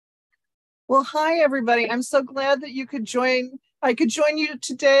Well, hi, everybody. I'm so glad that you could join. I could join you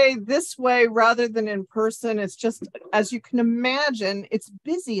today this way rather than in person. It's just, as you can imagine, it's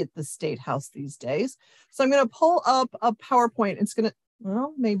busy at the State House these days. So I'm going to pull up a PowerPoint. It's going to,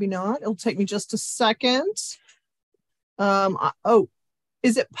 well, maybe not. It'll take me just a second. Oh,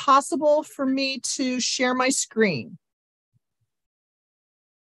 is it possible for me to share my screen?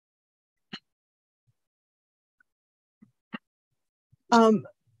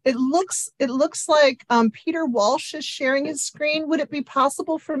 It looks like Peter Walsh is sharing his screen. Would it be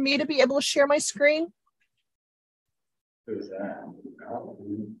possible for me to be able to share my screen? Who's that?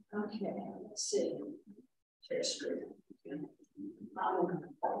 Okay, let's see. Share screen.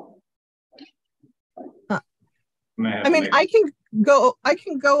 I mean, I can go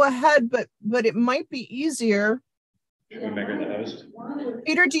ahead, but it might be easier. Should we make her the host?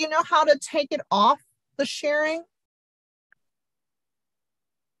 Peter, do you know how to take it off the sharing?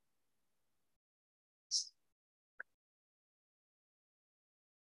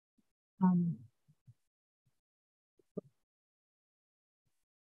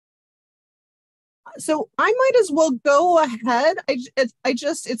 So I might as well go ahead.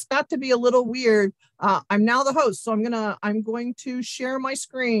 It's got to be a little weird. I'm now the host, so I'm going to share my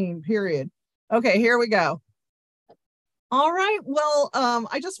screen, period. Okay, here we go. All right, well,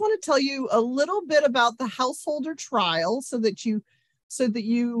 I just want to tell you a little bit about the householder trial so that you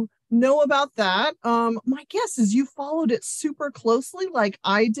know about that. My guess is you followed it super closely like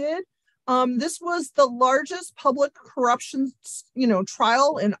I did. This was the largest public corruption,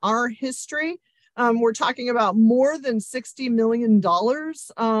 trial in our history. We're talking about more than $60 million,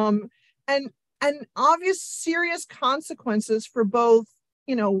 and obvious serious consequences for both,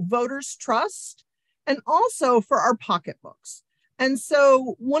 voters' trust and also for our pocketbooks. And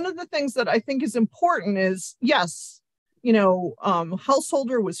so one of the things that I think is important is, yes,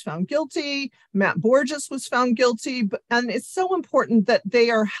 Householder was found guilty, Matt Borges was found guilty, and it's so important that they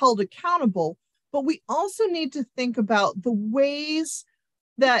are held accountable. But we also need to think about the ways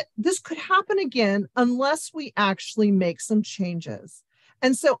that this could happen again unless we actually make some changes.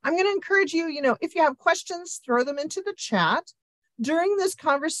 And so I'm going to encourage you, if you have questions, throw them into the chat. During this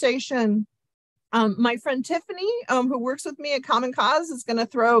conversation, my friend Tiffany, who works with me at Common Cause, is going to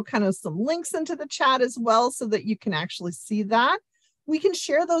throw kind of some links into the chat as well so that you can actually see that. We can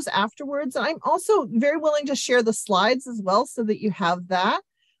share those afterwards. And I'm also very willing to share the slides as well so that you have that.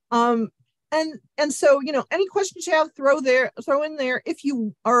 And so, any questions you have, throw in there. If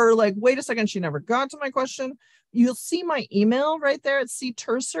you are like, wait a second, she never got to my question, you'll see my email right there at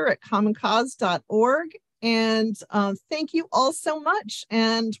cturcer@commoncause.org. And thank you all so much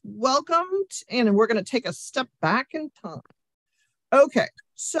and welcome. And we're going to take a step back in time. Okay,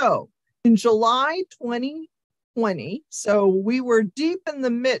 so in July 2020, so we were deep in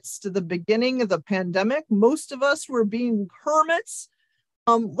the midst of the beginning of the pandemic. Most of us were being hermits.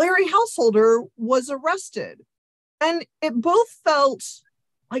 Larry Householder was arrested, and it both felt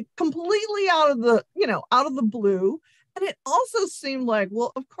like completely out of the blue. And it also seemed like,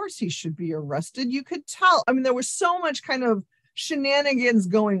 well, of course he should be arrested. You could tell. I mean, there was so much kind of shenanigans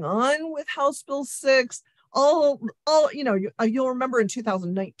going on with House Bill 6. You'll remember in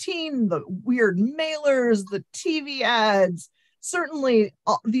 2019, the weird mailers, the TV ads, certainly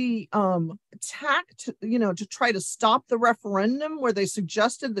the attack to try to stop the referendum where they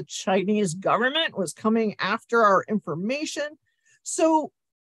suggested the Chinese government was coming after our information. So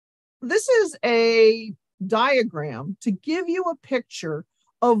this is a diagram to give you a picture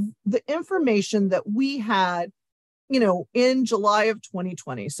of the information that we had, in July of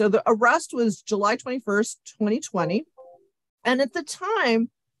 2020. So the arrest was July 21st, 2020. And at the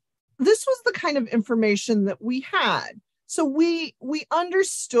time, this was the kind of information that we had. So we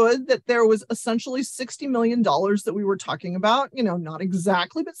understood that there was essentially $60 million that we were talking about, not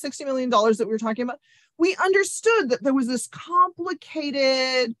exactly, but $60 million that we were talking about. We understood that there was this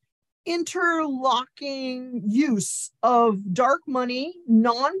complicated, interlocking use of dark money,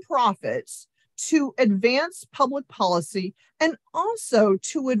 nonprofits to advance public policy and also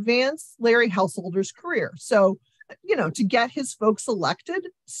to advance Larry Householder's career. So, to get his folks elected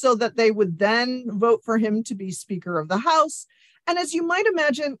so that they would then vote for him to be Speaker of the House. And as you might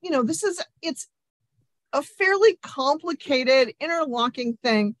imagine, it's a fairly complicated, interlocking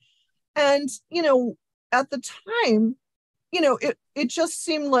thing. And, at the time, it just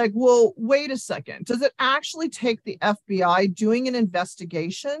seemed like, well, wait a second. Does it actually take the FBI doing an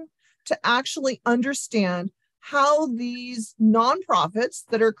investigation to actually understand how these nonprofits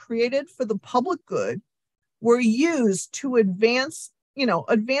that are created for the public good were used to advance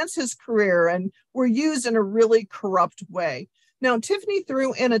his career and were used in a really corrupt way? Now, Tiffany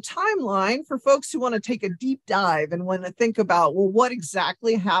threw in a timeline for folks who want to take a deep dive and want to think about, well, what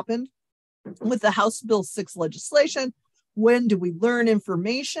exactly happened with the House Bill 6 legislation? When do we learn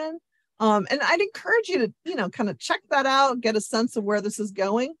information? And I'd encourage you to, kind of check that out, get a sense of where this is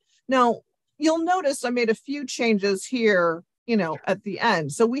going. Now, you'll notice I made a few changes here, at the end.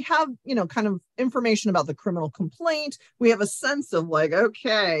 So we have, kind of information about the criminal complaint. We have a sense of like,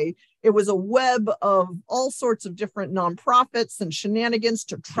 okay, it was a web of all sorts of different nonprofits and shenanigans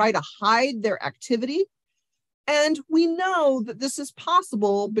to try to hide their activity. And we know that this is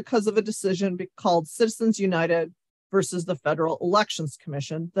possible because of a decision called Citizens United versus the Federal Elections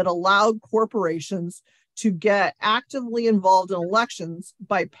Commission that allowed corporations to get actively involved in elections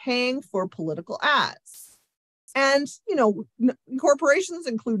by paying for political ads. And, corporations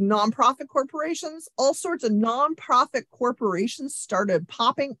include nonprofit corporations. All sorts of nonprofit corporations started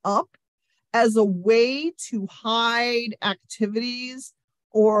popping up as a way to hide activities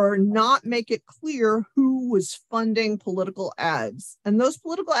or not make it clear who was funding political ads. And those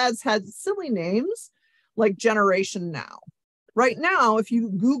political ads had silly names like Generation Now. Right now, if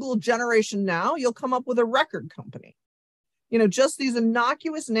you Google Generation Now, you'll come up with a record company. Just these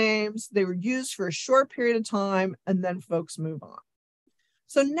innocuous names. They were used for a short period of time, and then folks move on.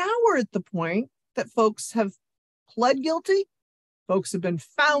 So now we're at the point that folks have pled guilty, folks have been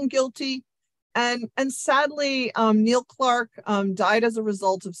found guilty, and sadly, Neil Clark died as a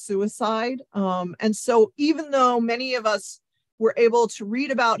result of suicide. And so even though many of us were able to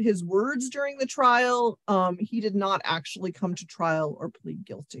read about his words during the trial, he did not actually come to trial or plead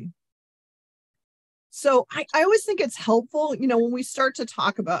guilty. So I always think it's helpful, when we start to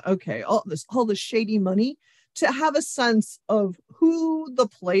talk about, okay, all the shady money, to have a sense of who the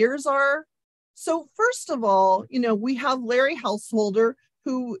players are. So first of all, we have Larry Householder,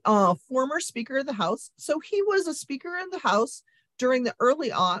 who former Speaker of the House. So he was a Speaker of the House during the early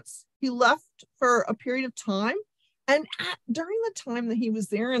aughts. He left for a period of time. And during the time that he was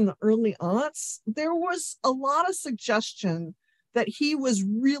there in the early aughts, there was a lot of suggestion that he was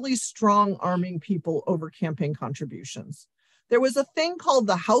really strong arming people over campaign contributions. There was a thing called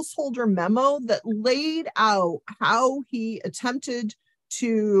the Householder Memo that laid out how he attempted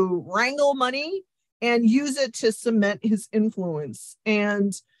to wrangle money and use it to cement his influence.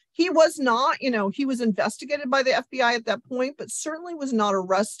 And he was not, he was investigated by the FBI at that point, but certainly was not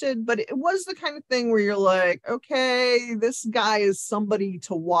arrested. But it was the kind of thing where you're like, okay, this guy is somebody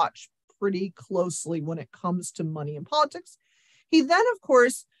to watch pretty closely when it comes to money and politics. He then, of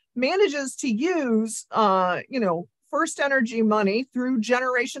course, manages to use, First Energy money through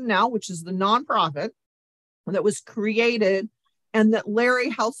Generation Now, which is the nonprofit that was created and that Larry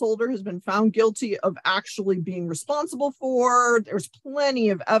Householder has been found guilty of actually being responsible for. There's plenty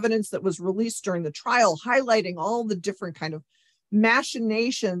of evidence that was released during the trial highlighting all the different kind of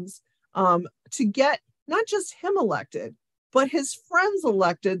machinations to get not just him elected, but his friends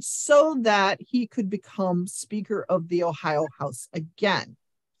elected so that he could become Speaker of the Ohio House again.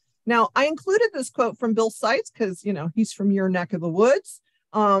 Now, I included this quote from Bill Seitz because, he's from your neck of the woods.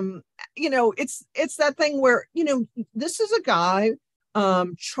 It's that thing where, this is a guy,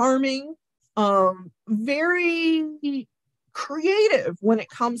 charming, very creative when it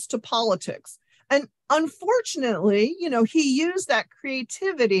comes to politics. And unfortunately, he used that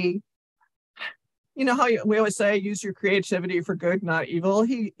creativity. How we always say, use your creativity for good, not evil.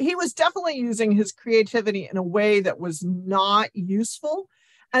 He was definitely using his creativity in a way that was not useful.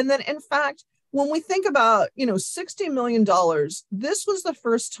 And then, in fact, when we think about, $60 million, this was the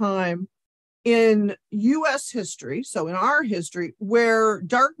first time in U.S. history, so in our history, where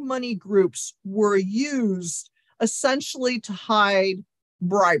dark money groups were used essentially to hide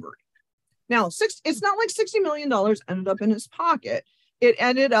bribery. Now, it's not like $60 million ended up in his pocket. It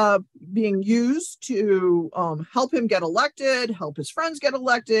ended up being used to help him get elected, help his friends get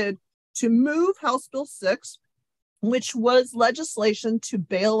elected, to move House Bill 6, which was legislation to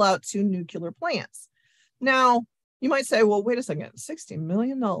bail out 2 nuclear plants. Now, you might say, well, wait a second, $60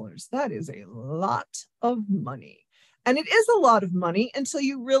 million, that is a lot of money. And it is a lot of money until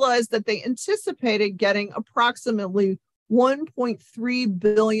you realize that they anticipated getting approximately $1.3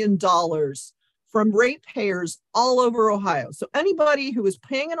 billion from ratepayers all over Ohio. So anybody who was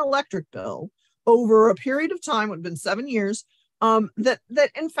paying an electric bill over a period of time, would have been 7 years, that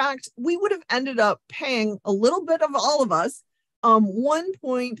in fact, we would have ended up paying a little bit of all of us,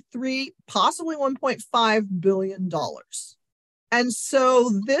 1.3, possibly $1.5 billion. And so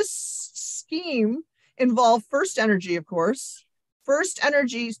this scheme involved First Energy, of course. First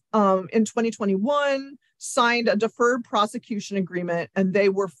Energy in 2021 signed a deferred prosecution agreement, and they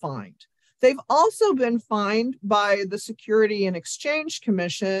were fined. They've also been fined by the Security and Exchange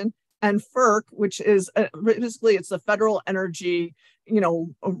Commission and FERC, which is basically it's the Federal Energy,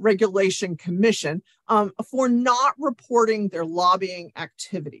 Regulation Commission, for not reporting their lobbying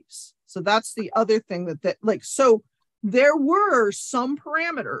activities. So that's the other thing so there were some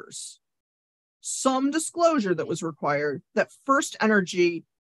parameters, some disclosure that was required that First Energy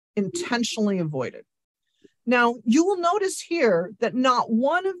intentionally avoided. Now, you will notice here that not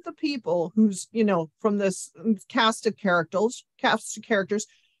one of the people who's, from this cast of characters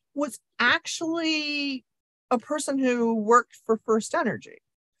was actually a person who worked for First Energy.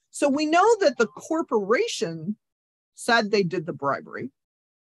 So we know that the corporation said they did the bribery.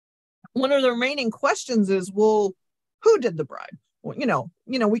 One of the remaining questions is, well, who did the bribe? Well,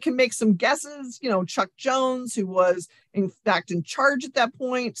 we can make some guesses. Chuck Jones, who was in fact in charge at that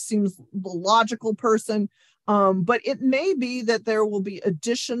point, seems the logical person. But it may be that there will be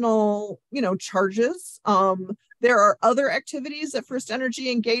additional, charges. There are other activities that First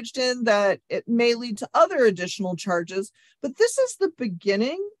Energy engaged in that it may lead to other additional charges. But this is the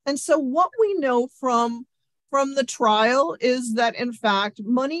beginning. And so what we know from the trial is that, in fact,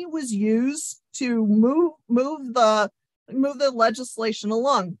 money was used to move the legislation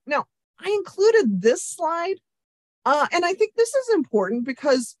along. Now, I included this slide, and I think this is important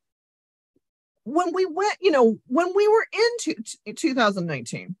because when we went, when we were into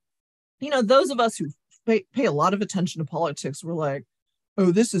 2019, those of us who pay a lot of attention to politics were like,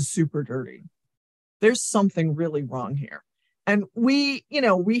 oh, this is super dirty. There's something really wrong here. And we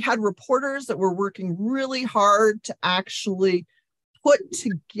had reporters that were working really hard to actually put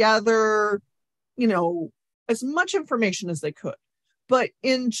together, as much information as they could. But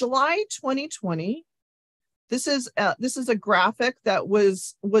in July 2020, this is a graphic that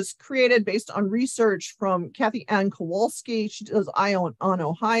was created based on research from Kathy Ann Kowalski. She does Eye on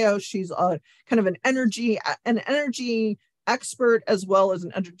Ohio. She's a kind of an energy expert as well as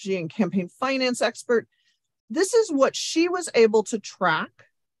an energy and campaign finance expert. This is what she was able to track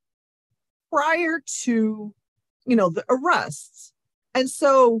prior to, the arrests. And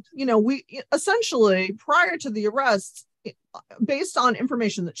so, we essentially, prior to the arrests, based on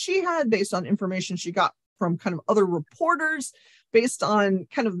information that she had, based on information she got from kind of other reporters, based on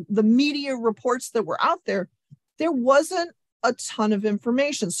kind of the media reports that were out there, there wasn't a ton of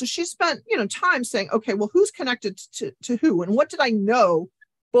information. So she spent, time saying, okay, well, who's connected to who? And what did I know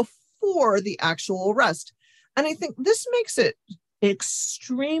before the actual arrest? And I think this makes it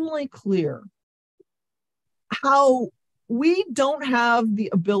extremely clear how we don't have the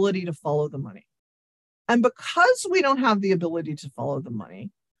ability to follow the money. And because we don't have the ability to follow the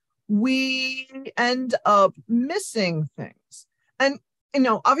money, we end up missing things. And,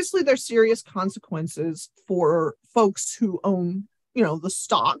 obviously there's serious consequences for folks who own, the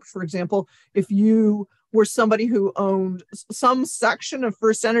stock. For example, if you were somebody who owned some section of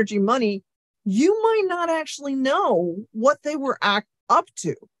First Energy money, you might not actually know what they were up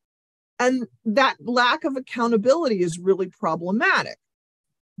to. And that lack of accountability is really problematic.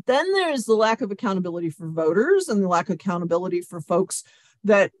 Then there's the lack of accountability for voters and the lack of accountability for folks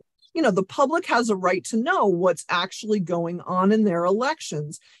that, the public has a right to know what's actually going on in their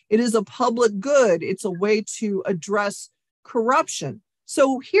elections. It is a public good. It's a way to address corruption.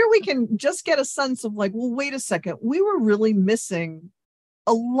 So here we can just get a sense of like, well, wait a second, we were really missing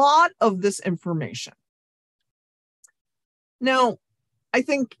a lot of this information. Now, I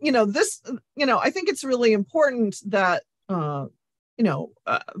think, I think it's really important that,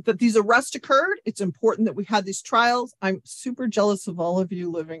 that these arrests occurred. It's important that we had these trials. I'm super jealous of all of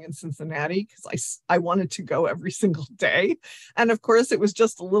you living in Cincinnati because I wanted to go every single day. And of course, it was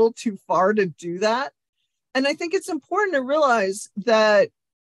just a little too far to do that. And I think it's important to realize that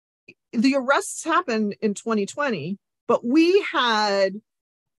the arrests happened in 2020, but we had,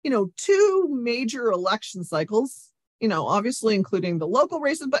 two major election cycles, obviously including the local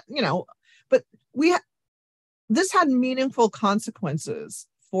races, but this had meaningful consequences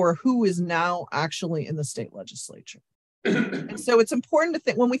for who is now actually in the state legislature. And so it's important to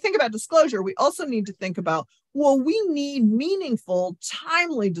think, when we think about disclosure, we also need to think about, well, we need meaningful,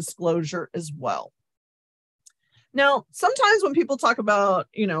 timely disclosure as well. Now, sometimes when people talk about,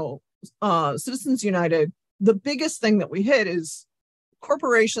 Citizens United, the biggest thing that we hit is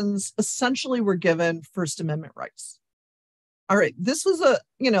corporations essentially were given First Amendment rights. All right, this was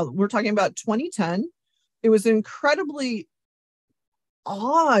we're talking about 2010. It was an incredibly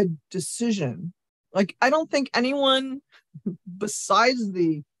odd decision. Like, I don't think anyone besides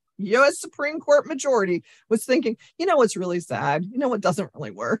the, U.S. Supreme Court majority was thinking, you know what's really sad? You know what doesn't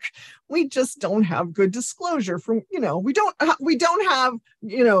really work? We just don't have good disclosure from, we don't have,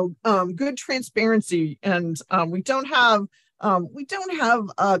 good transparency, and we don't have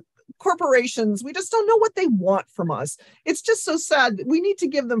corporations. We just don't know what they want from us. It's just so sad. We need to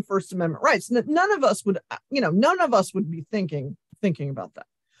give them First Amendment rights. None of us would be thinking about that.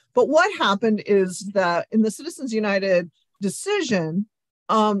 But what happened is that in the Citizens United decision,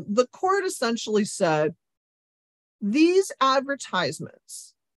 the court essentially said these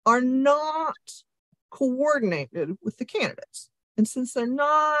advertisements are not coordinated with the candidates. And since they're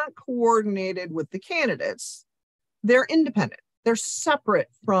not coordinated with the candidates, they're independent. They're separate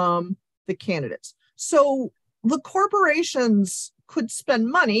from the candidates. So the corporations could spend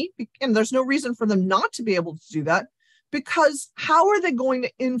money, and there's no reason for them not to be able to do that, because how are they going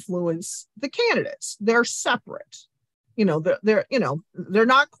to influence the candidates? They're separate. They're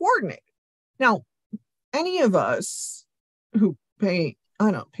not coordinated. Now, any of us who I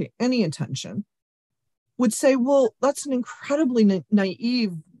don't pay any attention would say, well, that's an incredibly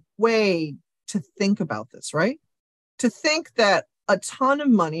naive way to think about this, right? To think that a ton of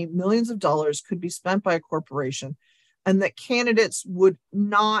money, millions of dollars, could be spent by a corporation, and that candidates would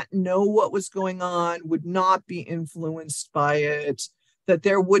not know what was going on, would not be influenced by it, that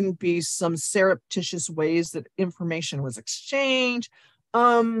there wouldn't be some surreptitious ways that information was exchanged.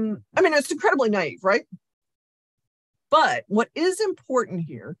 It's incredibly naive, right? But what is important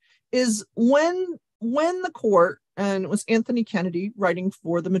here is when the court, and it was Anthony Kennedy writing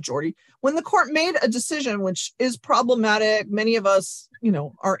for the majority, when the court made a decision which is problematic, many of us,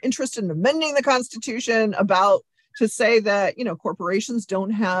 are interested in amending the Constitution to say that, corporations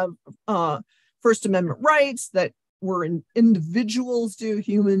don't have First Amendment rights, that individuals do,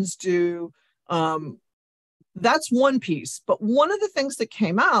 humans do. That's one piece. But one of the things that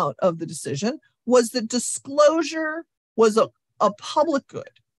came out of the decision was that disclosure was a public good,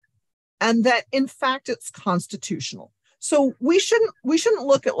 and that in fact it's constitutional. So we shouldn't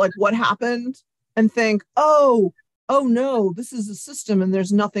look at like what happened and think, oh no, this is a system and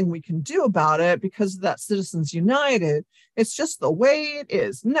there's nothing we can do about it because of that Citizens United. It's just the way it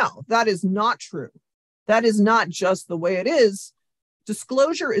is. No, that is not true. That is not just the way it is.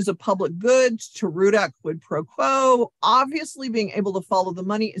 Disclosure is a public good to root out quid pro quo. Obviously, being able to follow the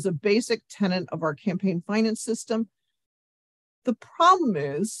money is a basic tenet of our campaign finance system. The problem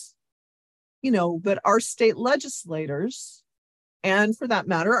is, that our state legislators, and for that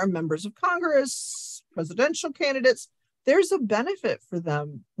matter, our members of Congress, presidential candidates, there's a benefit for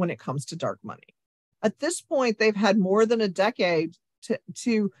them when it comes to dark money. At this point, they've had more than a decade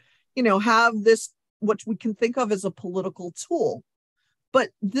to have this, what we can think of as a political tool. But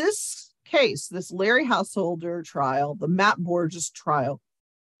this case, this Larry Householder trial, the Matt Borges trial,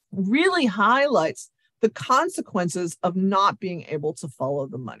 really highlights the consequences of not being able to follow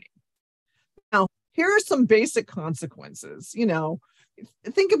the money. Now, here are some basic consequences.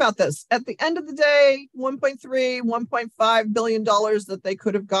 Think about this. At the end of the day, $1.3, $1.5 billion that they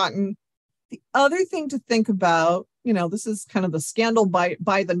could have gotten. The other thing to think about, this is kind of the scandal by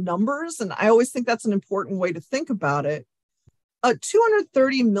the numbers, and I always think that's an important way to think about it. A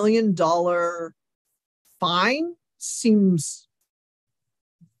 $230 million fine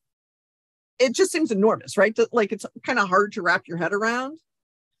just seems enormous, right? Like, it's kind of hard to wrap your head around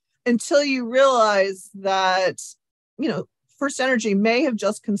until you realize that, First Energy may have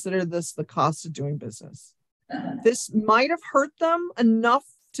just considered this the cost of doing business. This might have hurt them enough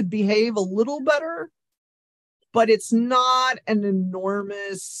to behave a little better, but it's not an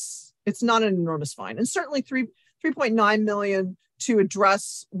enormous fine. And certainly $3.9 million to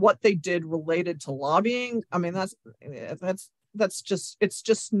address what they did related to lobbying. I mean, it's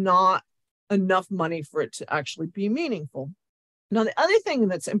just not enough money for it to actually be meaningful. Now, the other thing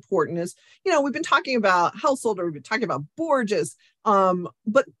that's important is, we've been talking about Householder, we've been talking about Borges,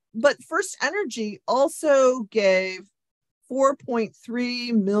 but First Energy also gave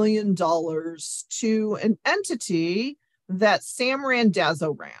 $4.3 million to an entity that Sam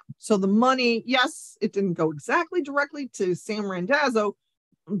Randazzo ran. So the money, yes, it didn't go exactly directly to Sam Randazzo,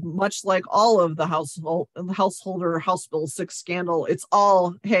 much like all of the Householder House Bill 6 scandal. It's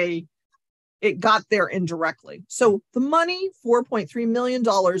all, hey, it got there indirectly. So the money, $4.3 million,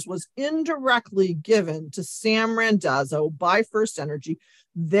 was indirectly given to Sam Randazzo by First Energy.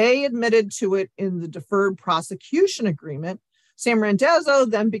 They admitted to it in the deferred prosecution agreement. Sam Randazzo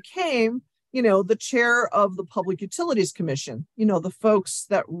then became, the chair of the Public Utilities Commission, the folks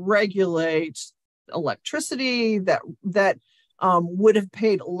that regulate electricity, that would have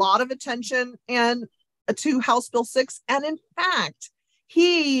paid a lot of attention to House Bill 6. And in fact,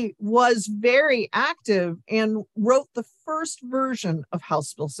 he was very active and wrote the first version of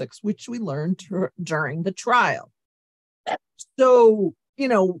House Bill 6, which we learned during the trial. So,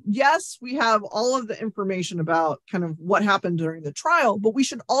 yes, we have all of the information about kind of what happened during the trial, but we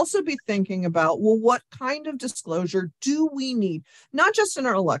should also be thinking about, well, what kind of disclosure do we need? Not just in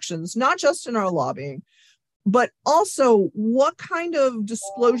our elections, not just in our lobbying, but also what kind of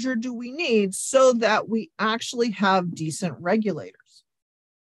disclosure do we need so that we actually have decent regulators?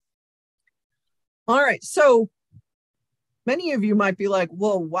 All right, so many of you might be like,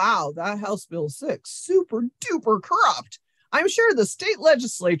 well, wow, that House Bill 6, super duper corrupt. I'm sure the state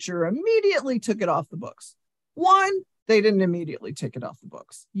legislature immediately took it off the books. One, they didn't immediately take it off the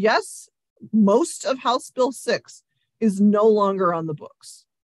books. Yes, most of House Bill 6 is no longer on the books.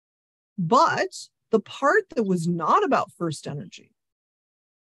 But the part that was not about First Energy,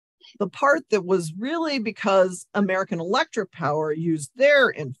 the part that was really because American Electric Power used their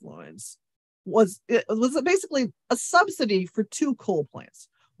influence, was basically a subsidy for 2 coal plants.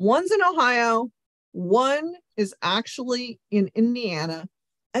 One's in Ohio, one is actually in Indiana,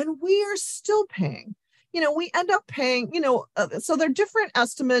 and we are still paying. We end up paying, so there are different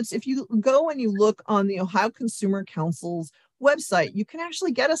estimates. If you go and you look on the Ohio Consumer Council's website, you can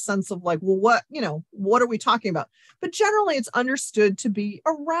actually get a sense of like, well, what are we talking about? But generally, it's understood to be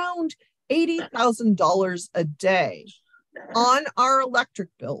around $80,000 a day on our electric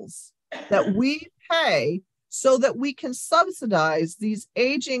bills that we pay so that we can subsidize these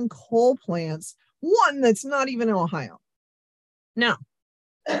aging coal plants, one that's not even in Ohio. Now,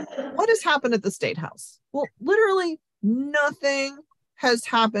 what has happened at the State House? Well, literally nothing has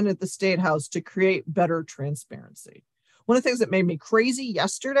happened at the State House to create better transparency. One of the things that made me crazy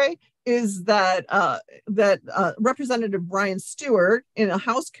yesterday is that Representative Brian Stewart in a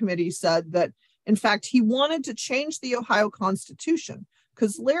House committee said that, in fact, he wanted to change the Ohio Constitution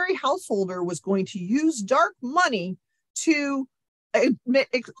because Larry Householder was going to use dark money to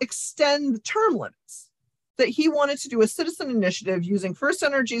extend the term limits. That he wanted to do a citizen initiative using First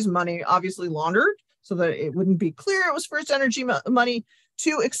Energy's money, obviously laundered, so that it wouldn't be clear it was First Energy money,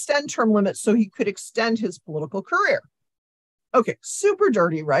 to extend term limits so he could extend his political career. Okay, super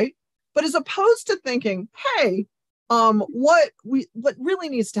dirty, right? But as opposed to thinking, hey, what really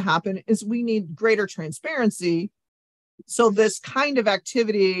needs to happen is we need greater transparency. So this kind of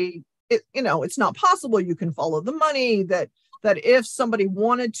activity, it's not possible. You can follow the money. That if somebody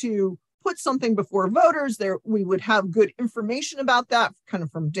wanted to put something before voters, we would have good information about that kind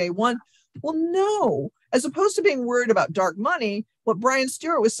of from day one. Well, no. As opposed to being worried about dark money, what Brian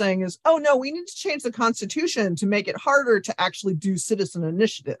Stewart was saying is, oh no, we need to change the Constitution to make it harder to actually do citizen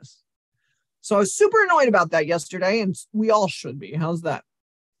initiatives. So I was super annoyed about that yesterday, and we all should be. How's that?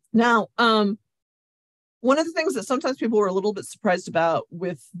 Now, one of the things that sometimes people were a little bit surprised about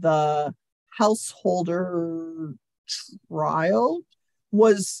with the Householder trial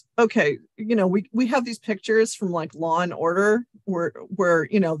was, okay, we have these pictures from like Law and Order where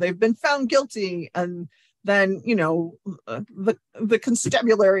they've been found guilty, and then the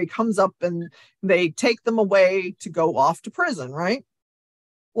constabulary comes up and they take them away to go off to prison, right?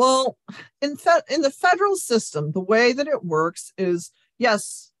 Well, in the federal system, the way that it works is,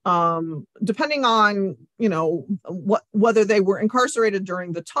 yes, depending on whether they were incarcerated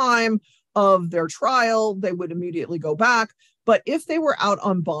during the time of their trial, they would immediately go back. But if they were out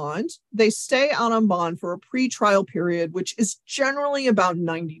on bond, they stay out on bond for a pre-trial period, which is generally about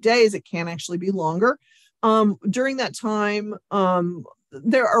 90 days. It can actually be longer. During that time,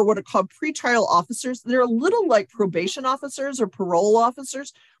 there are what are called pre-trial officers. They're a little like probation officers or parole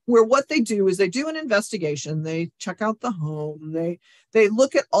officers, where what they do is they do an investigation. They check out the home. They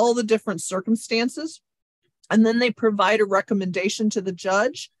look at all the different circumstances, and then they provide a recommendation to the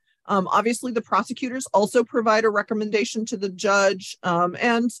judge. Obviously, the prosecutors also provide a recommendation to the judge,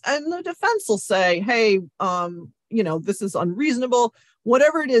 and the defense will say, hey, this is unreasonable,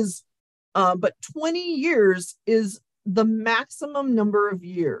 whatever it is. But 20 years is the maximum number of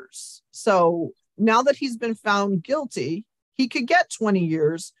years. So now that he's been found guilty, he could get 20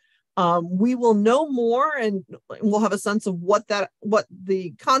 years. We will know more, and we'll have a sense of what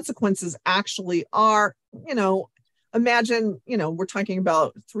the consequences actually are. Imagine, we're talking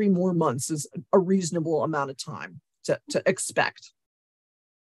about 3 more months is a reasonable amount of time to expect.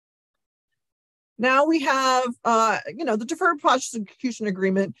 Now we have, the deferred prosecution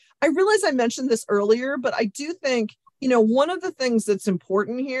agreement. I realize I mentioned this earlier, but I do think, one of the things that's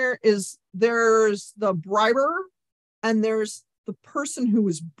important here is there's the briber and there's the person who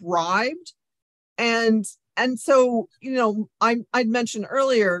was bribed. And so, I'd mentioned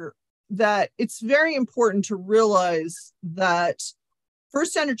earlier that it's very important to realize that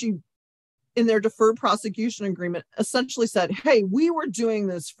First Energy, in their deferred prosecution agreement, essentially said, hey, we were doing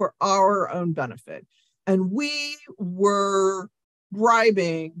this for our own benefit, and we were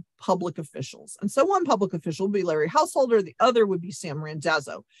bribing public officials. And so one public official would be Larry Householder, the other would be Sam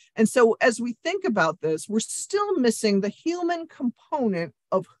Randazzo. And so as we think about this, we're still missing the human component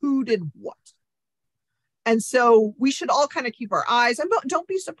of who did what. And so we should all kind of keep our eyes, and don't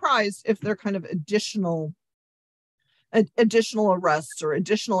be surprised if there are kind of additional arrests or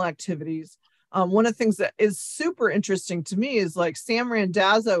additional activities. One of the things that is super interesting to me is like Sam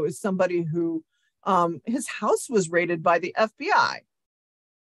Randazzo is somebody who his house was raided by the FBI.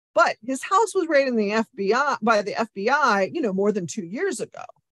 But his house was raided by the FBI, more than 2 years ago.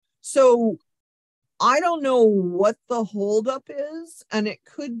 So I don't know what the holdup is, and it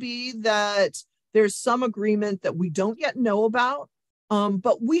could be that there's some agreement that we don't yet know about.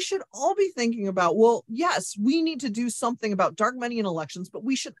 But we should all be thinking about, well, yes, we need to do something about dark money in elections, but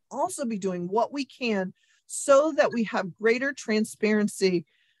we should also be doing what we can so that we have greater transparency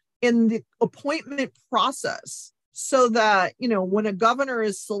in the appointment process, so that, when a governor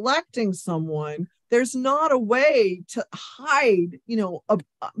is selecting someone, there's not a way to hide,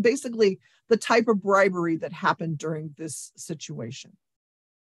 basically the type of bribery that happened during this situation.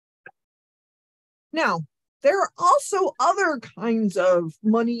 Now, there are also other kinds of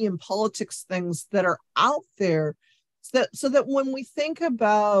money and politics things that are out there, so that when we think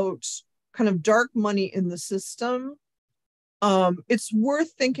about kind of dark money in the system, it's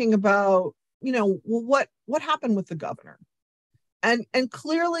worth thinking about, well, what happened with the governor? And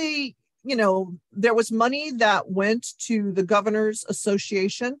clearly, there was money that went to the Governors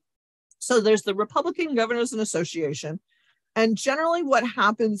Association. So there's the Republican Governors Association. And generally what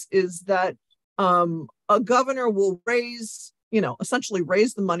happens is that a governor will essentially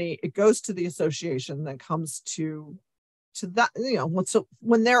raise the money. It goes to the association, then comes to that,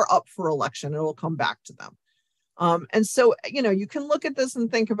 when they're up for election, it'll come back to them. And so, you can look at this and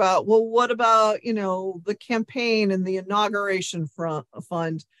think about, well, what about, the campaign and the inauguration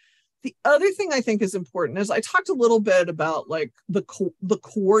fund? The other thing I think is important is I talked a little bit about like the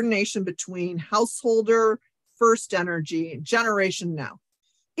coordination between Householder, First Energy, and Generation Now.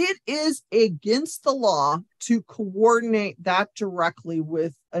 It is against the law to coordinate that directly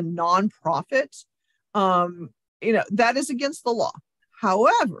with a nonprofit. That is against the law.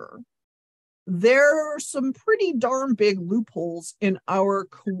 However, there are some pretty darn big loopholes in our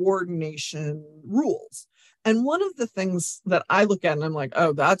coordination rules. And one of the things that I look at and I'm like,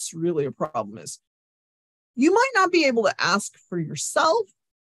 oh, that's really a problem, is you might not be able to ask for yourself,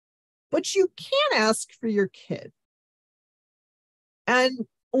 but you can ask for your kid. And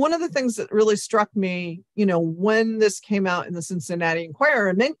one of the things that really struck me, when this came out in the Cincinnati Enquirer,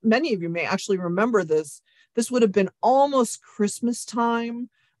 and many of you may actually remember this would have been almost Christmas time.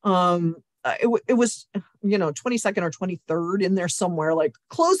 It was, 22nd or 23rd in there somewhere, like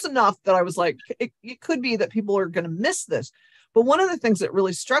close enough that I was like, it could be that people are going to miss this. But one of the things that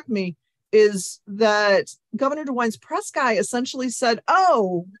really struck me is that Governor DeWine's press guy essentially said,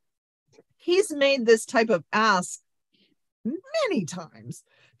 oh, he's made this type of ask many times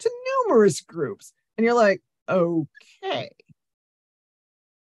to numerous groups. And you're like, okay.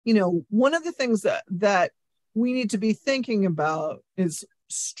 One of the things that we need to be thinking about is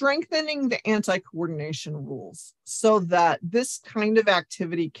strengthening the anti-coordination rules so that this kind of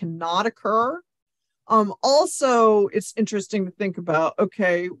activity cannot occur. Also, it's interesting to think about,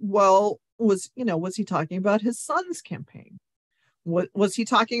 okay, well, was he talking about his son's campaign? Was he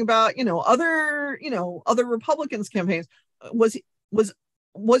talking about, other Republicans' campaigns? Was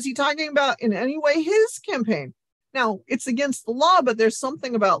he talking about in any way his campaign? Now, it's against the law, but there's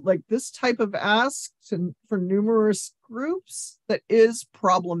something about like this type of ask for numerous groups that is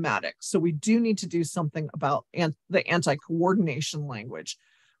problematic. So we do need to do something about the anti-coordination language.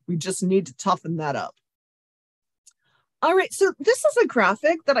 We just need to toughen that up. All right, so this is a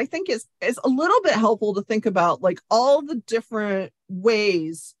graphic that I think is a little bit helpful to think about, like all the different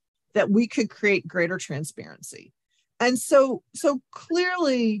ways that we could create greater transparency. And so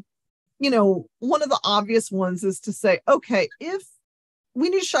clearly, one of the obvious ones is to say, okay, if we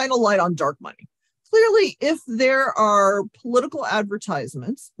need to shine a light on dark money. Clearly, if there are political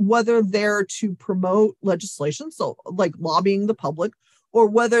advertisements, whether they're to promote legislation, so like lobbying the public, or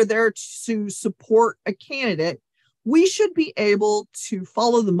whether they're to support a candidate, we should be able to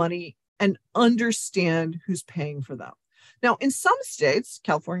follow the money and understand who's paying for them. Now, in some states,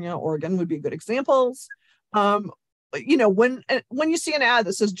 California, Oregon would be good examples. When you see an ad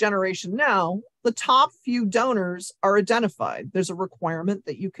that says Generation Now, the top few donors are identified. There's a requirement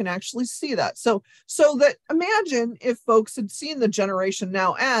that you can actually see that. So that imagine if folks had seen the Generation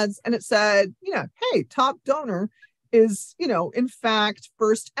Now ads and it said, hey, top donor is, in fact,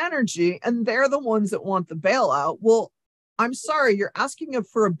 First Energy, and they're the ones that want the bailout. Well, I'm sorry, you're asking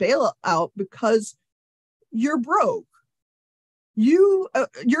for a bailout because you're broke.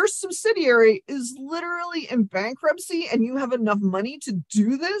 Your subsidiary is literally in bankruptcy and you have enough money to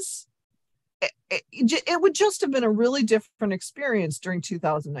do this. It would just have been a really different experience during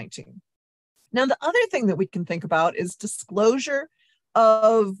 2019. Now, the other thing that we can think about is disclosure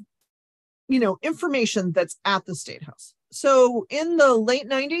of, information that's at the State House. So in the late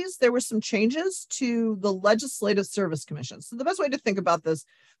 90s, there were some changes to the Legislative Service Commission. So the best way to think about this,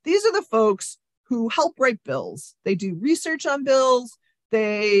 these are the folks who help write bills. They do research on bills.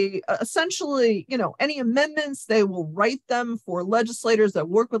 They essentially, any amendments, they will write them for legislators that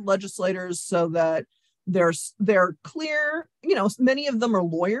work with legislators so that they're clear. Many of them are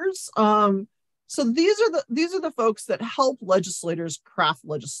lawyers. So these are the folks that help legislators craft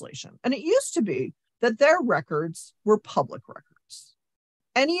legislation. And it used to be that their records were public records.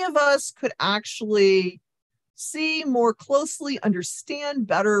 Any of us could actually see more closely, understand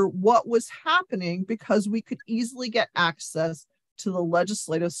better what was happening because we could easily get access to the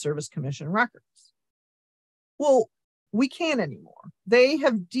Legislative Service Commission records. Well, we can't anymore. They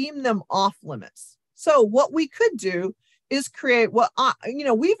have deemed them off limits. So what we could do is create what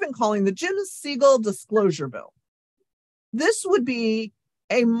we've been calling the Jim Siegel Disclosure Bill. This would be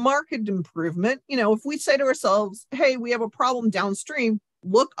a market improvement. If we say to ourselves, hey, we have a problem downstream,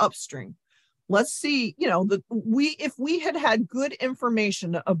 look upstream. Let's see, if we had good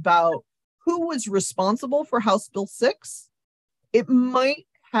information about who was responsible for House Bill 6, it might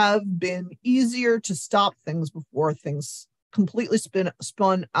have been easier to stop things before things completely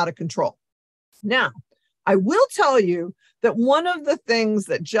spun out of control. Now, I will tell you that one of the things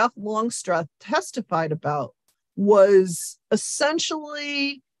that Jeff Longstreth testified about was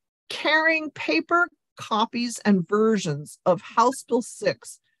essentially carrying paper copies and versions of House Bill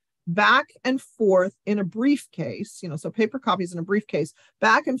 6 back and forth in a briefcase, so paper copies in a briefcase,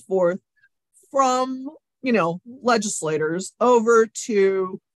 back and forth from, legislators over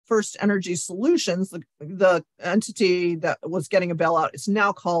to First Energy Solutions, the entity that was getting a bailout. It's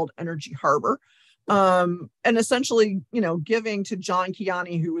now called Energy Harbor. And essentially, giving to John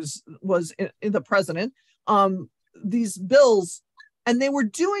Kiani, who was the president, these bills. And they were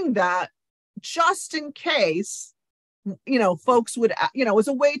doing that just in case, folks would, it was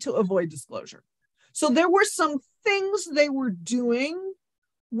a way to avoid disclosure. So there were some things they were doing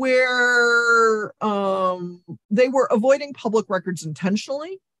where they were avoiding public records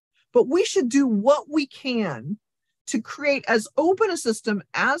intentionally, but we should do what we can to create as open a system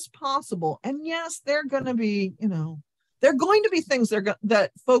as possible. And yes, they're going to be, things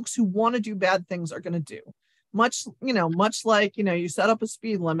that folks who want to do bad things are going to do. Much like, you set up a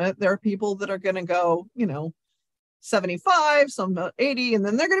speed limit, there are people that are going to go, 75, some 80, and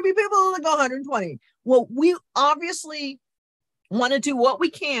then there are going to be people that go 120. Well, we obviously want to do what we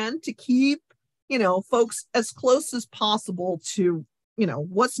can to keep, folks as close as possible to,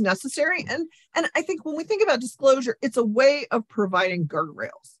 what's necessary. And I think when we think about disclosure, it's a way of providing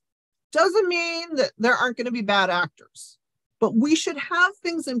guardrails. Doesn't mean that there aren't going to be bad actors, but we should have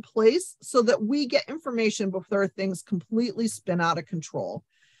things in place so that we get information before things completely spin out of control.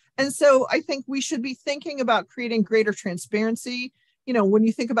 And so I think we should be thinking about creating greater transparency, when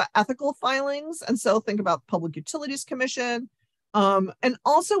you think about ethical filings. And so think about Public Utilities Commission. And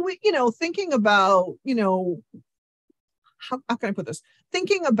also thinking about, how can I put this?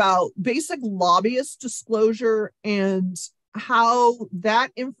 Thinking about basic lobbyist disclosure and how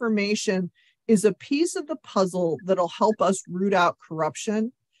that information is a piece of the puzzle that'll help us root out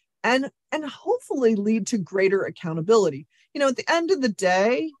corruption and hopefully lead to greater accountability. At the end of the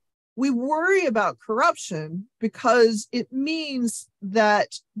day, we worry about corruption because it means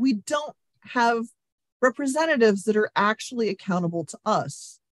that we don't have representatives that are actually accountable to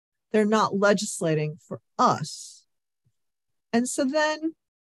us. They're not legislating for us. And so then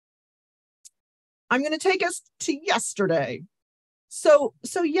I'm going to take us to yesterday. So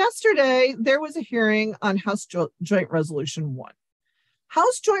yesterday there was a hearing on House Joint Resolution 1.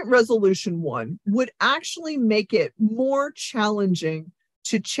 House Joint Resolution 1 would actually make it more challenging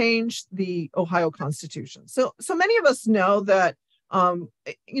to change the Ohio Constitution. So many of us know that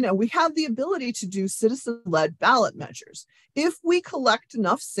we have the ability to do citizen-led ballot measures. If we collect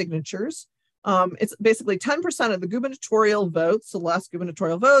enough signatures, it's basically 10% of the gubernatorial votes, the last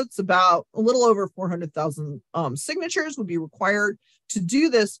gubernatorial votes, about a little over 400,000 signatures would be required to do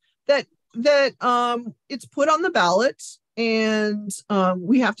this. That that it's put on the ballot, and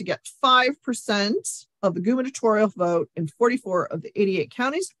we have to get 5% of the gubernatorial vote in 44 of the 88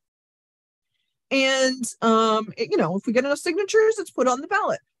 counties. And if we get enough signatures, it's put on the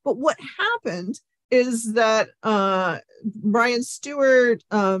ballot. But what happened is that Brian Stewart,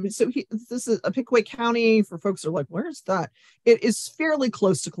 this is a Pickaway County, for folks who are like, where's that? It is fairly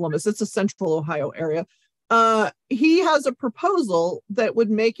close to Columbus. It's a central Ohio area. He has a proposal that would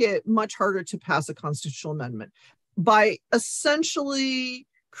make it much harder to pass a constitutional amendment by essentially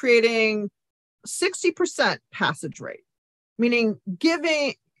creating 60% passage rate, meaning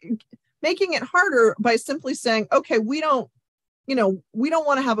making it harder by simply saying, okay, we don't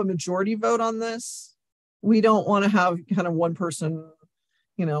want to have a majority vote on this. We don't want to have kind of one person,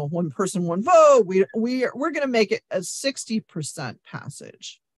 one vote. We're going to make it a 60%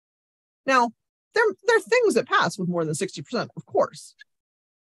 passage. Now, there are things that pass with more than 60%, of course,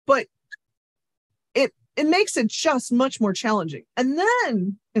 but it makes it just much more challenging. And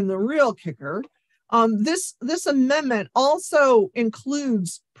then, in the real kicker, this amendment also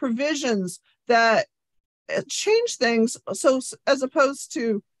includes provisions that change things. So as opposed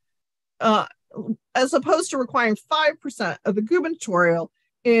to requiring 5% of the gubernatorial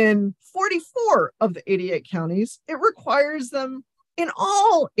in 44 of the 88 counties, it requires them in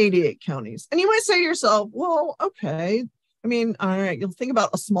all 88 counties. And you might say to yourself, well, okay, I mean, all right, you'll think about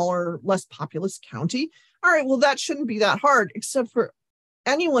a smaller, less populous county. All right, well, that shouldn't be that hard, except for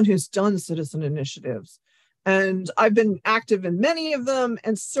anyone who's done citizen initiatives. And I've been active in many of them,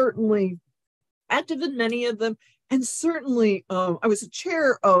 and certainly I was a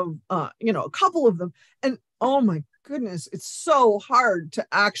chair of, a couple of them. And oh my goodness, it's so hard to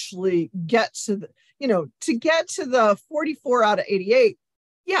actually get to the 44 out of 88.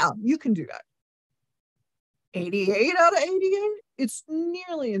 Yeah, you can do that. 88 out of 88, it's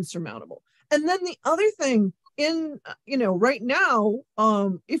nearly insurmountable. And then the other thing right now,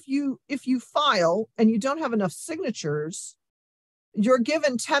 if you file and you don't have enough signatures, you're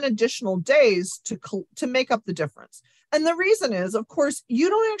given 10 additional days to make up the difference. And the reason is, of course, you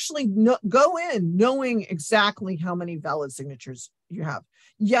don't actually go in knowing exactly how many valid signatures you have.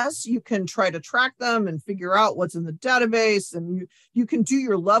 Yes, you can try to track them and figure out what's in the database, and you can do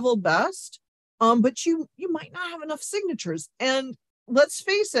your level best, but you might not have enough signatures. And let's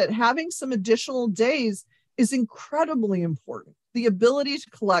face it, having some additional days is incredibly important. The ability to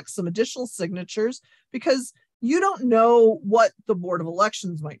collect some additional signatures, because you don't know what the Board of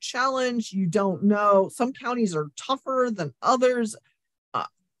Elections might challenge. You don't know. Some counties are tougher than others.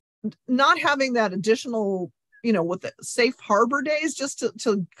 Not having that additional, with the safe harbor days just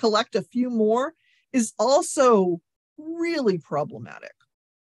to collect a few more is also really problematic.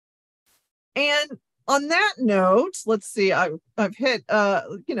 And on that note, let's see, I've hit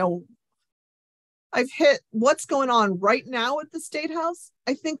what's going on right now at the State House.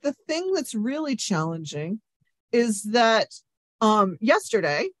 I think the thing that's really challenging is that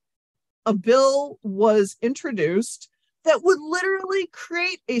yesterday, a bill was introduced that would literally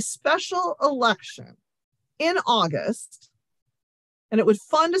create a special election in August, and it would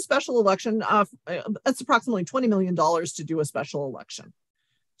fund a special election. It's approximately $20 million to do a special election,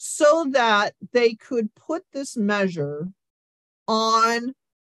 so that they could put this measure on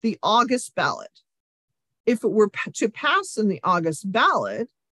the August ballot. If it were to pass in the August ballot,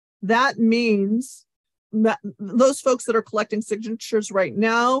 that means those folks that are collecting signatures right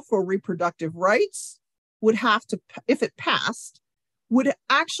now for reproductive rights would have to, if it passed, would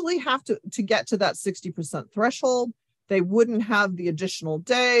actually have to get to that 60% threshold. They wouldn't have the additional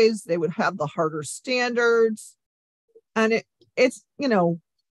days. They would have the harder standards. And it's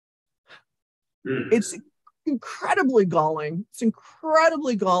incredibly galling. It's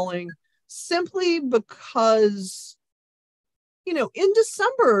incredibly galling simply because, in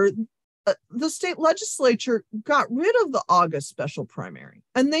December, the state legislature got rid of the August special primary.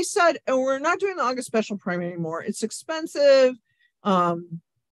 And they said, oh, we're not doing the August special primary anymore. It's expensive.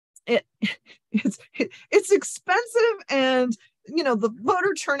 It's expensive, and the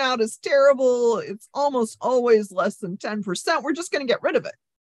voter turnout is terrible. It's almost always less than 10%. We're just going to get rid of it.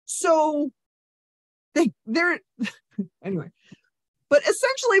 So they're anyway. But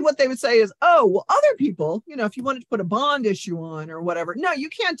essentially what they would say is, oh, well, other people, if you wanted to put a bond issue on or whatever, no, you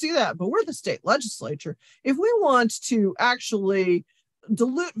can't do that. But we're the state legislature. If we want to actually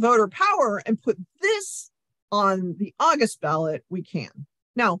dilute voter power and put this on the August ballot, we can.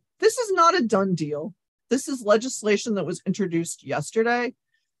 Now, this is not a done deal. This is legislation that was introduced yesterday.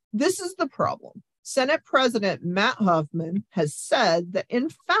 This is the problem. Senate President Matt Huffman has said that, in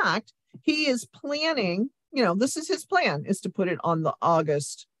fact, he is planning, this is his plan, is to put it on the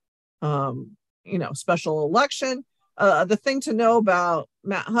August special election. The thing to know about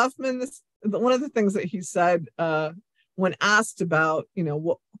Matt Huffman, one of the things that he said when asked about,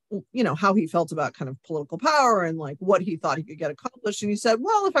 how he felt about kind of political power and like what he thought he could get accomplished. And he said,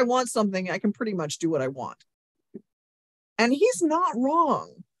 well, if I want something, I can pretty much do what I want. And he's not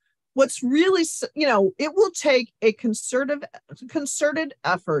wrong. What's really, it will take a concerted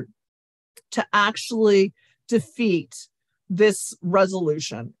effort to actually defeat this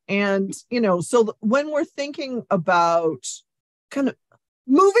resolution. And, so when we're thinking about kind of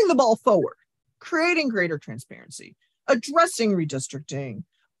moving the ball forward, creating greater transparency, addressing redistricting,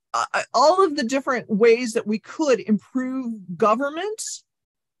 all of the different ways that we could improve government,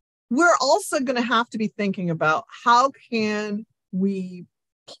 we're also going to have to be thinking about how can we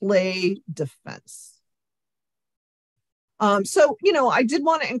play defense. So, I did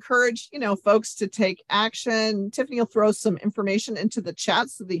want to encourage, folks to take action. Tiffany will throw some information into the chat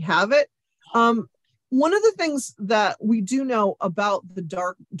so they have it. One of the things that we do know about the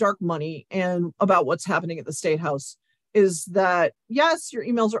dark money and about what's happening at the State House is that, yes, your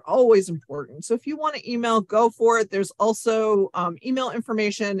emails are always important. So if you want to email, go for it. There's also email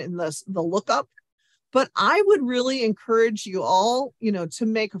information in the lookup. But I would really encourage you all, to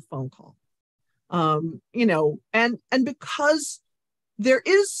make a phone call. And because there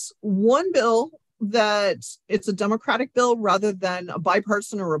is one bill that it's a Democratic bill rather than a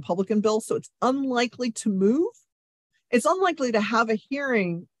bipartisan or Republican bill, so it's unlikely to move. It's unlikely to have a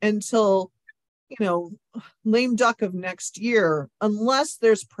hearing until, lame duck of next year, unless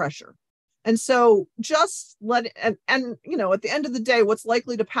there's pressure. And so just let it, and at the end of the day, what's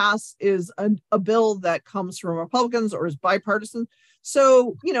likely to pass is a bill that comes from Republicans or is bipartisan.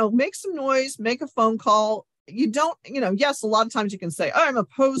 So, make some noise, make a phone call. You don't, yes, a lot of times you can say, oh, I'm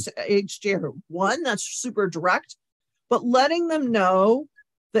opposed to HJR 1. That's super direct. But letting them know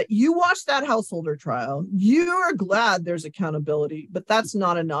that you watched that householder trial, you are glad there's accountability, but that's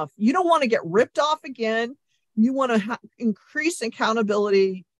not enough. You don't want to get ripped off again. You want to increase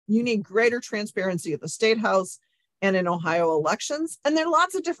accountability. You need greater transparency at the State House and in Ohio elections. And there are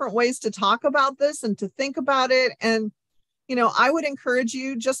lots of different ways to talk about this and to think about it. And, I would encourage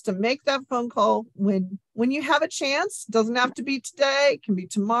you just to make that phone call when you have a chance. It doesn't have to be today. It can be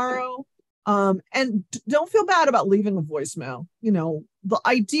tomorrow. And don't feel bad about leaving a voicemail. The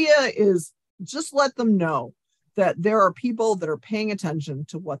idea is just let them know that there are people that are paying attention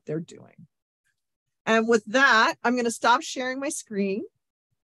to what they're doing. And with that, I'm going to stop sharing my screen.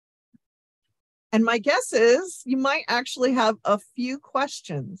 And my guess is you might actually have a few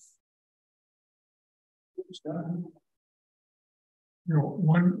questions.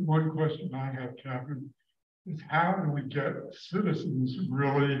 One question I have, Catherine, is how do we get citizens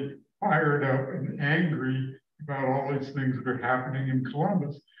really fired up and angry about all these things that are happening in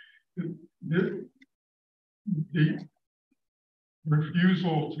Columbus? The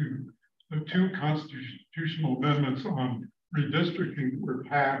refusal to the 2 constitutional amendments on redistricting were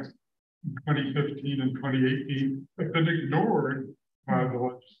passed in 2015 and 2018 have been ignored by the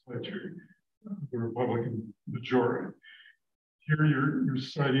legislature, the Republican majority. Here you're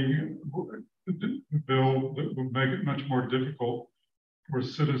citing the bill that will make it much more difficult for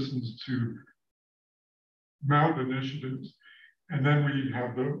citizens to mount initiatives. And then we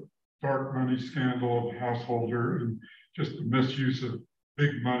have the dark money scandal of householder and just the misuse of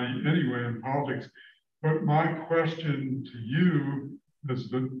big money anyway in politics. But my question to you as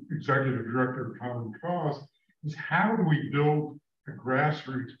the executive director of Common Cause is, how do we build a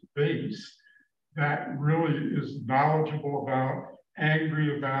grassroots base that really is knowledgeable about,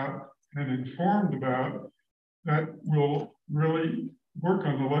 angry about, and informed about, that will really work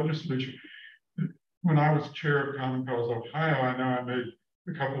on the legislature? When I was chair of Common Cause Ohio, I know I made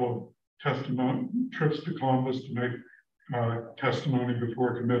a couple of trips to Columbus to make testimony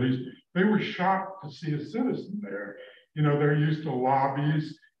before committees. They were shocked to see a citizen there. They're used to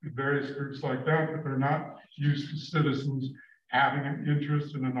lobbies and various groups like that, but they're not used to citizens having an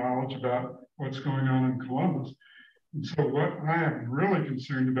interest and a knowledge about what's going on in Columbus. And so what I am really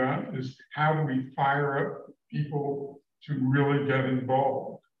concerned about is, how do we fire up people to really get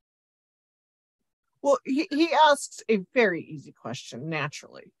involved? Well, he asks a very easy question,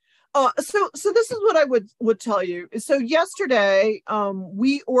 naturally. So this is what I would tell you. So yesterday,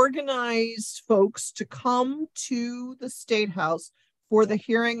 we organized folks to come to the State House for the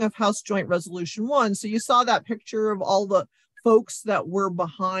hearing of House Joint Resolution 1. So you saw that picture of all the folks that were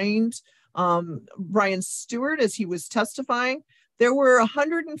behind Brian Stewart as he was testifying. There were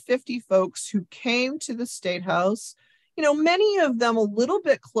 150 folks who came to the State House. many of them a little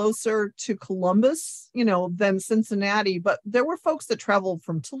bit closer to Columbus, than Cincinnati, but there were folks that traveled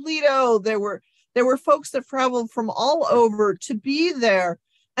from Toledo. There were folks that traveled from all over to be there.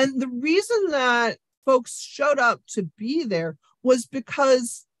 And the reason that folks showed up to be there was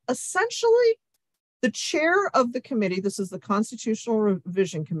because essentially the chair of the committee, this is the Constitutional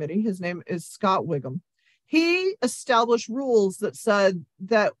Revision Committee, his name is Scott Wiggum, he established rules that said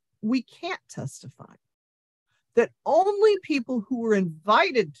that we can't testify, that only people who were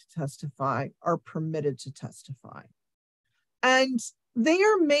invited to testify are permitted to testify. And they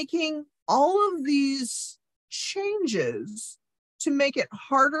are making all of these changes to make it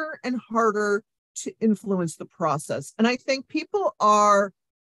harder and harder to influence the process. And I think people are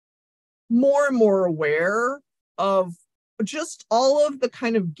more and more aware of just all of the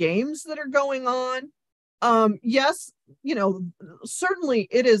kind of games that are going on. Yes, certainly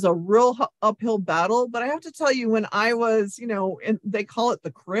it is a real uphill battle, but I have to tell you, when I was, they call it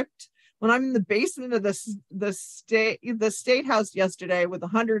the crypt, when I'm in the basement of the state house yesterday with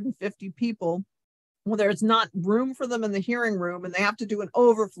 150 people, well, there's not room for them in the hearing room, and they have to do an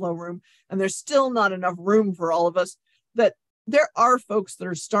overflow room, and there's still not enough room for all of us, that there are folks that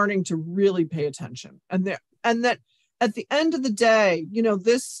are starting to really pay attention, and that at the end of the day,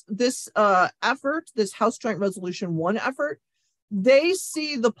 this effort, this House Joint Resolution 1 effort, they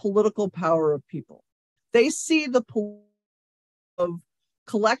see the political power of people. They see the of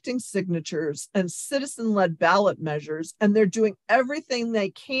collecting signatures and citizen-led ballot measures, and they're doing everything they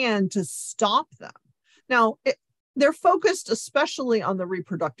can to stop them. Now, they're focused especially on the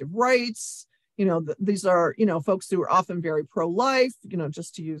reproductive rights. These are, folks who are often very pro-life,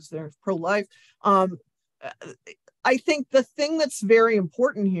 just to use their pro-life. I think the thing that's very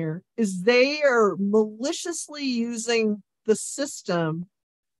important here is they are maliciously using the system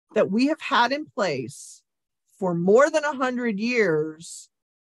that we have had in place for more than 100 years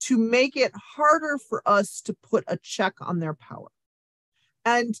to make it harder for us to put a check on their power.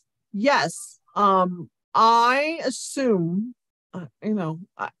 And yes, I assume,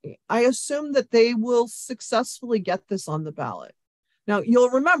 I assume that they will successfully get this on the ballot. Now, you'll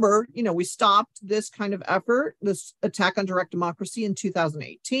remember, we stopped this kind of effort, this attack on direct democracy, in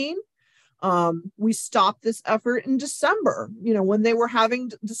 2018. We stopped this effort in December, when they were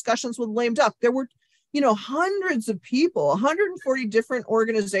having discussions with Lame Duck. There were, hundreds of people, 140 different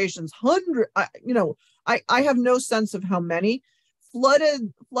organizations, I have no sense of how many,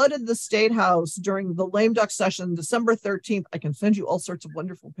 flooded the State House during the Lame Duck session, December 13th. I can send you all sorts of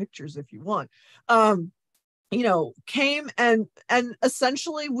wonderful pictures if you want. Came and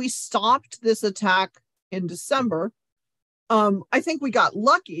essentially we stopped this attack in December. I think we got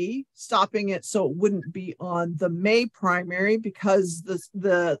lucky stopping it so it wouldn't be on the May primary, because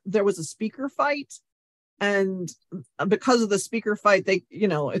there was a speaker fight, and because of the speaker fight, they,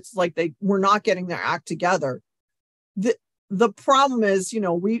 it's like they were not getting their act together. The problem is,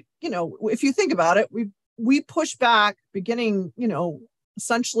 if you think about it, we pushed back beginning,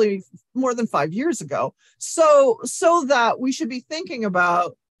 essentially more than 5 years ago. So that we should be thinking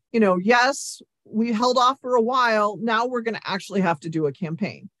about, yes, we held off for a while. Now we're going to actually have to do a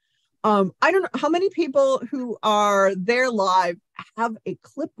campaign. I don't know how many people who are there live have a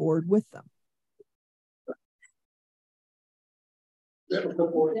clipboard with them.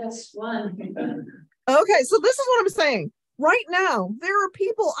 Yes, one. Okay, so this is what I'm saying. Right now, there are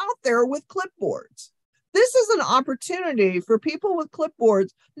people out there with clipboards. This is an opportunity for people with clipboards,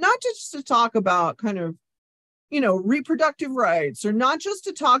 not just to talk about kind of, reproductive rights, or not just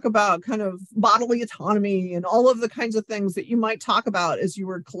to talk about kind of bodily autonomy and all of the kinds of things that you might talk about as you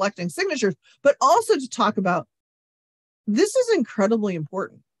were collecting signatures, but also to talk about, this is incredibly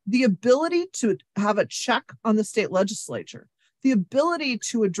important. The ability to have a check on the state legislature, the ability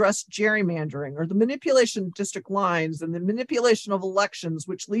to address gerrymandering, or the manipulation of district lines and the manipulation of elections,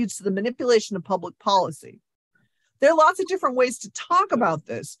 which leads to the manipulation of public policy. There are lots of different ways to talk about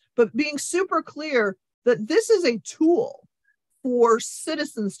this, but being super clear that this is a tool for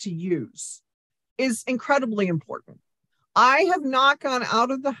citizens to use is incredibly important. I have not gone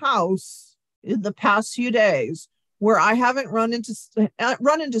out of the house in the past few days where I haven't run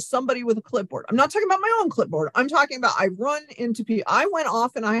into somebody with a clipboard. I'm not talking about my own clipboard. I'm talking about I've run into people. I went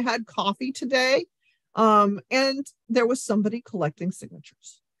off and I had coffee today, and there was somebody collecting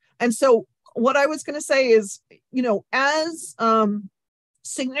signatures. And so what I was going to say is, as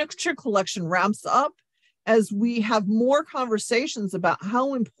signature collection ramps up, as we have more conversations about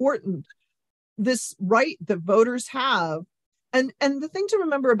how important this right that voters have, and the thing to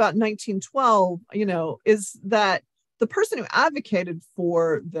remember about 1912, is that the person who advocated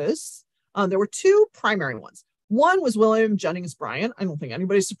for this, there were two primary ones. One was William Jennings Bryan. I don't think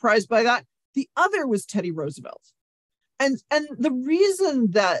anybody's surprised by that. The other was Teddy Roosevelt. And the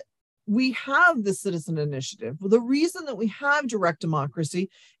reason that we have the citizen initiative, the reason that we have direct democracy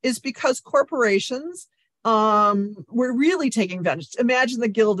is because corporations were really taking advantage. Imagine the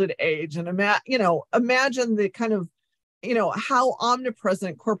Gilded Age, and imagine the kind of, how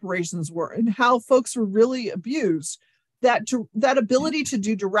omnipresent corporations were and how folks were really abused. That ability to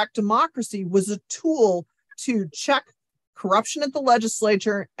do direct democracy was a tool to check corruption at the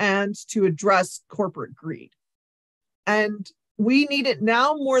legislature and to address corporate greed. And we need it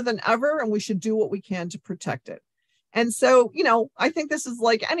now more than ever, and we should do what we can to protect it. And so, I think this is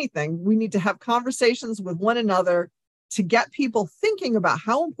like anything. We need to have conversations with one another to get people thinking about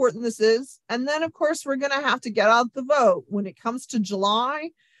how important this is. And then, of course, we're going to have to get out the vote. When it comes to July,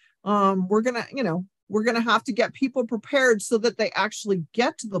 we're going to have to get people prepared so that they actually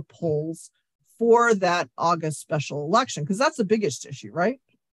get to the polls for that August special election, because that's the biggest issue, right?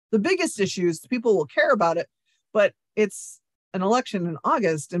 The biggest issue is people will care about it, but it's an election in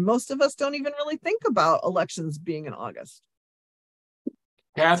August, and most of us don't even really think about elections being in August.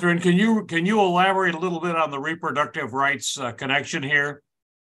 Catherine, can you elaborate a little bit on the reproductive rights connection here?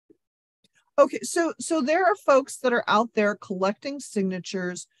 Okay, so there are folks that are out there collecting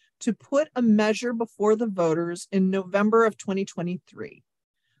signatures to put a measure before the voters in November of 2023.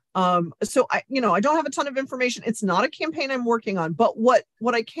 So I don't have a ton of information. It's not a campaign I'm working on, but what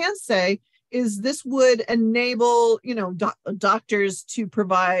I can say is this would enable, doctors to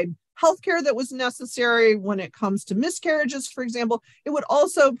provide healthcare that was necessary when it comes to miscarriages, for example. It would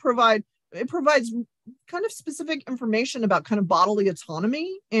also provides kind of specific information about kind of bodily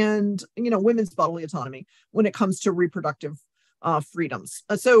autonomy and, women's bodily autonomy when it comes to reproductive freedoms.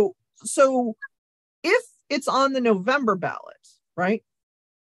 So if it's on the November ballot, right,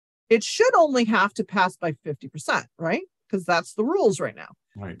 it should only have to pass by 50%, right? Because that's the rules right now.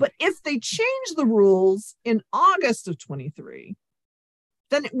 Right. But if they change the rules in August of 23,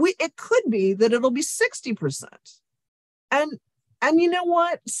 then it could be that it'll be 60%. And you know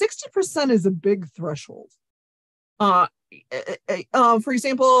what? 60% is a big threshold. For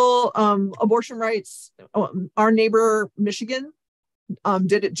example, abortion rights, our neighbor Michigan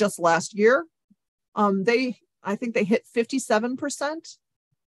did it just last year. I think they hit 57%.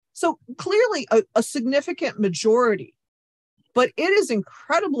 So clearly a significant majority, but it is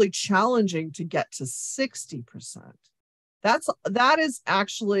incredibly challenging to get to 60%. That is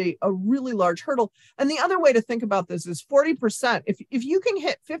actually a really large hurdle. And the other way to think about this is 40%. If you can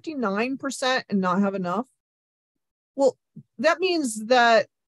hit 59% and not have enough, well, that means that,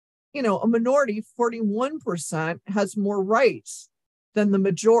 a minority, 41%, has more rights than the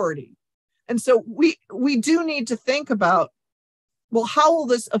majority. And so we do need to think about, well, how will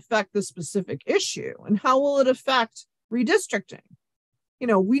this affect the specific issue? And how will it affect redistricting?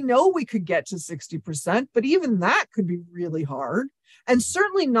 We know we could get to 60%, but even that could be really hard. And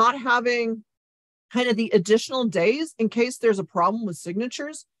certainly not having kind of the additional days in case there's a problem with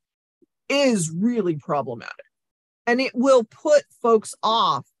signatures is really problematic. And it will put folks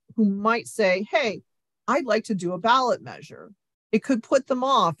off who might say, hey, I'd like to do a ballot measure. It could put them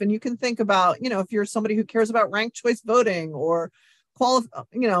off. And you can think about, if you're somebody who cares about ranked choice voting or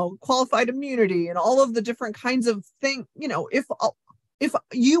qualified immunity and all of the different kinds of things, if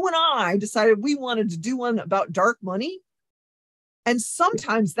you and I decided we wanted to do one about dark money, and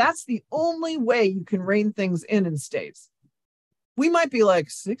sometimes that's the only way you can rein things in states, we might be like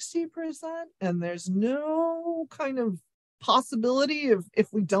 60%, and there's no kind of possibility of,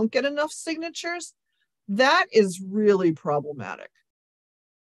 if we don't get enough signatures, that is really problematic.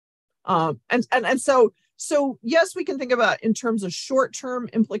 So yes, we can think about in terms of short-term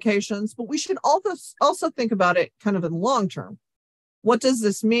implications, but we should also think about it kind of in long term. What does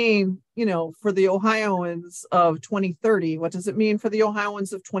this mean, for the Ohioans of 2030? What does it mean for the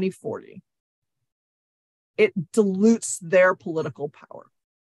Ohioans of 2040? It dilutes their political power.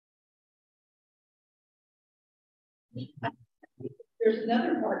 There's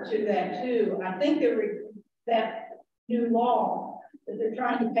another part to that too. I think that new law that they're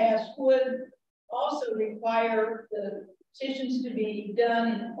trying to pass would also require the petitions to be done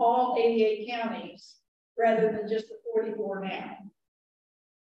in all 88 counties rather than just the 44 now.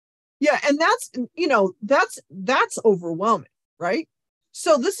 Yeah, and that's overwhelming, right?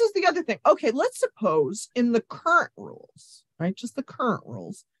 So this is the other thing. Okay, let's suppose in the current rules, right? Just the current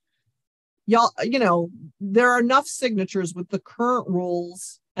rules. Y'all, there are enough signatures with the current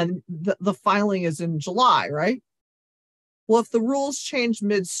rules and the filing is in July, right? Well, if the rules change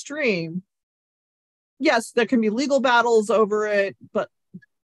midstream, yes, there can be legal battles over it, but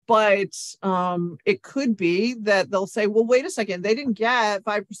But it could be that they'll say, well, wait a second, they didn't get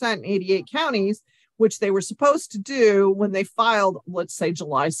 5% in 88 counties, which they were supposed to do when they filed, let's say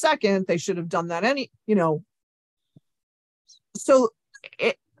July 2nd, they should have done that So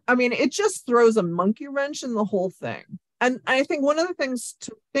it just throws a monkey wrench in the whole thing. And I think one of the things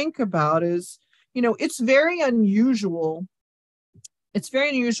to think about is, it's very unusual. It's very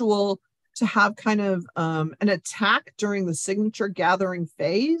unusual to have kind of an attack during the signature gathering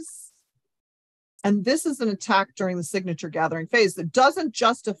phase. And this is an attack during the signature gathering phase that doesn't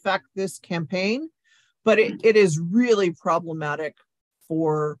just affect this campaign, but it is really problematic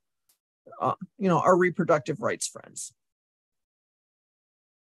for, our reproductive rights friends.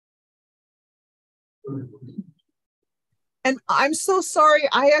 And I'm so sorry.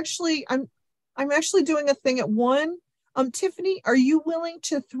 I'm actually doing a thing at 1. Tiffany, are you willing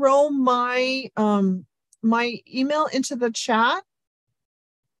to throw my my email into the chat?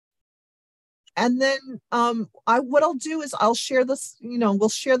 And then what I'll do is I'll share this, we'll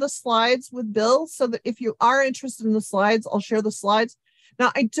share the slides with Bill so that if you are interested in the slides, I'll share the slides.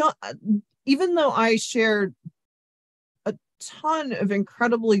 Now, even though I shared a ton of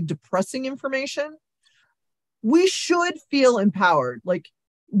incredibly depressing information, we should feel empowered. Like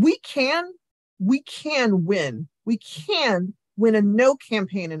we can win. We can win a no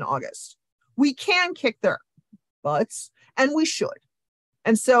campaign in August. We can kick their butts, and we should.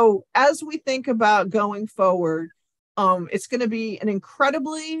 And so as we think about going forward, it's going to be an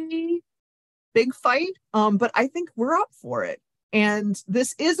incredibly big fight, but I think we're up for it. And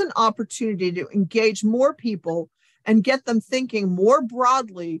this is an opportunity to engage more people and get them thinking more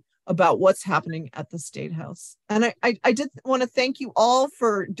broadly about what's happening at the State House. And I did want to thank you all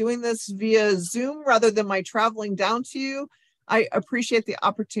for doing this via Zoom rather than my traveling down to you. I appreciate the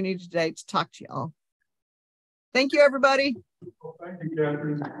opportunity today to talk to you all. Thank you, everybody. Well, thank you,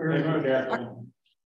 Catherine. Thank you, Catherine.